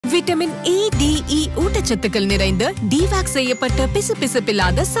Vitamin A, D, E ஊட்டச்சத்துக்கள் நிறைந்த டிவாக்ஸ் செய்யப்பட்ட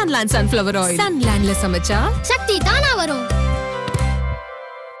பிசுபிசுப்பில்லாத Sunland sunflower oil. Sunlandல சமைச்சா சக்தி தானா வரும்.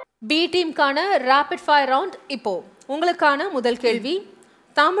 B டீம்கான rapid fire round இப்போ உங்களுக்கான முதல் கேள்வி.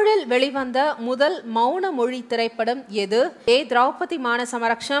 தமிழில் வெளிவந்த முதல் மௌன மொழி திரைப்படம் எது? A. திரௌபதி மான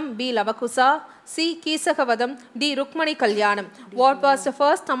சமரக்ஷம், B. Lavakusa, C. Keechaka Vadham, D. Rukmani கல்யாணம். What was the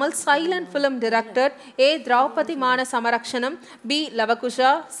first Tamil silent film directed? A. Draupadi மான சமரக்ஷனம், B.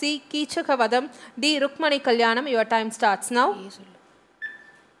 Lavakusa, C. Keechaka Vadham, D. Rukmani கல்யாணம். Your time starts now.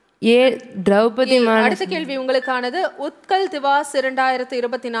 Draupadi அடுத்த கேள்வி உங்களுக்கானது. உத்கல் திவாஸ்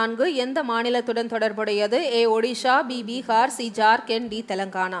 2024 எந்த மாநிலத்துடன் தொடர்புடையது? A. Odisha, B. Bihar, C. Jharkhand, D.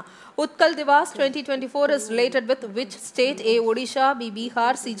 Telangana. Utkal Diwas 2024 is related with which state? A. Odisha, B.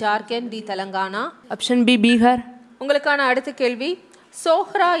 Bihar, C. Jharkhand, D. Telangana. Option B. Bihar. உங்களுக்கான அடுத்த கேள்வி.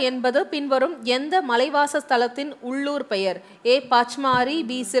 சோஹ்ரா என்பது பின்வரும் எந்த மலைவாச ஸ்தலத்தின் உள்ளூர் பெயர்? A. Pachmarhi,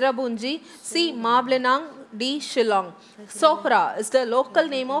 B. Cherrapunji, C. மாவ்லினாங், D. Shillong. Sohra is the local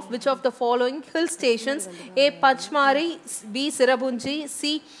name of which of the following hill stations? A. Pachmari, B. Sirabunji, C.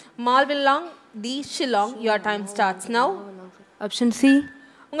 Malvilang, D. Shillong. Your time starts now. Option C.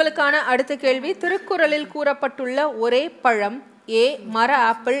 உங்களுக்கான அடுத்த கேள்வி. திருக்குறளில் கூறப்பட்டுள்ள ஒரே பழம்? A. மர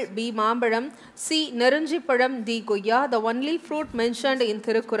apple, B. மாம்பழம், C. நெருஞ்சி பழம், D. கொய்யா. The only fruit mentioned in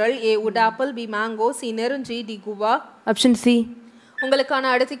Thirukkural? A. wood apple, B. mango, C. நெருஞ்சி, D. குவா. Option C.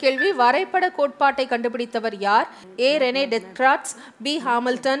 உங்களுக்கான அடுத்த கேள்வி. வரைபட கோட்பாட்டை கண்டுபிடித்தவர் யார்? A. Rene Descartes, B.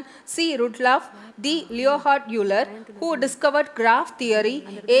 Hamilton, C. ருட்லாஃப், D. லியோஹார்ட் Euler. Who discovered graph theory?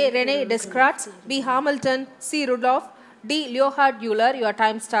 A. Rene Descartes, B. Hamilton, C. ருட்லாஃப், D. லியோஹார்ட் Euler. Your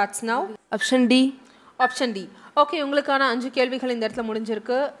time starts now. Option D. Option D. Okay, உங்களுக்கான 5 கேள்விகள் இந்த இடத்துல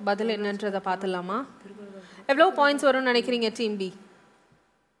முடிஞ்சிருக்கு. பதில் என்னன்றதை பார்த்துடலாமா? எவ்வளோ பாயிண்ட்ஸ் வரும்னு நினைக்கிறீங்க டீம் பி?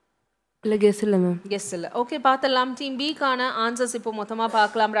 இல்லை கெஸ் இல்லை மேம். கெஸ் இல்லை. ஓகே, பார்த்துடலாம். டீம் பிக்கான ஆன்சர்ஸ் இப்போ மொத்தமாக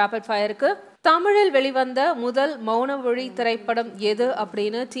பார்க்கலாம் ரேபிட் ஃபயருக்கு. தமிழில் வெளிவந்த முதல் மௌன மொழி திரைப்படம் எது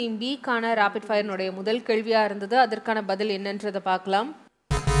அப்படின்னு டீம் பிக்கான ரேபிட் ஃபயர்னுடைய முதல் கேள்வியாக இருந்தது. அதற்கான பதில் என்னன்றதை பார்க்கலாம்.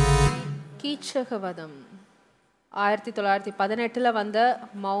 கீச்சகவதம் 1918 வந்த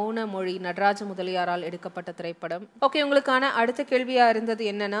மௌன மொழி நடராஜ முதலியாரால் எடுக்கப்பட்ட திரைப்படம். ஓகே, உங்களுக்கான அடுத்த கேள்வியாக இருந்தது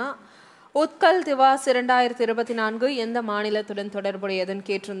என்னன்னா, உத்கல் திவாஸ் 2024 எந்த மாநிலத்துடன் தொடர்புடையதுன்னு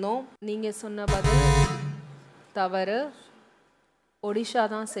கேட்டிருந்தோம். நீங்கள் சொன்ன பதில் தவறு. ஒடிஷா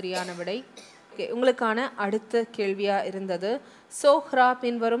தான் சரியான விடை. ஓகே, உங்களுக்கான அடுத்த கேள்வியாக இருந்தது. சோஹ்ரா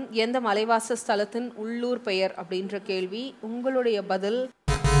பின்வரும் எந்த மலைவாச ஸ்தலத்தின் உள்ளூர் பெயர் அப்படின்ற கேள்வி. உங்களுடைய பதில்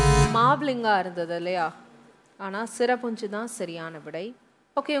மாவ்லிங்கா இருந்தது இல்லையா? ஆனால் சிரபுஞ்சு தான் சரியான விடை.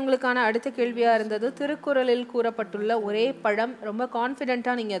 ஓகே, உங்களுக்கான அடுத்த கேள்வியாக இருந்தது. திருக்குறளில் கூறப்பட்டுள்ள ஒரே பழம். ரொம்ப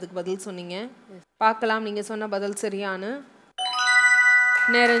கான்ஃபிடென்ட்டாக நீங்கள் அதுக்கு பதில் சொன்னீங்க. பார்க்கலாம் நீங்கள் சொன்ன பதில் சரியான.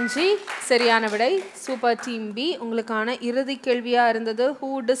 நெருஞ்சி சரியான விடை. Super team B. உங்களுக்கான இறுதி கேள்வியாக இருந்தது.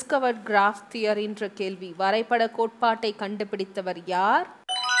 ஹூ டிஸ்கவர்ட் கிராஃப் தியரின்ற கேள்வி. வரைபட கோட்பாட்டை கண்டுபிடித்தவர் யார்?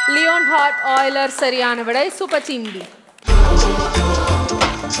 லியோன்ஹார்ட் ஆய்லர் சரியான விடை. Super team B.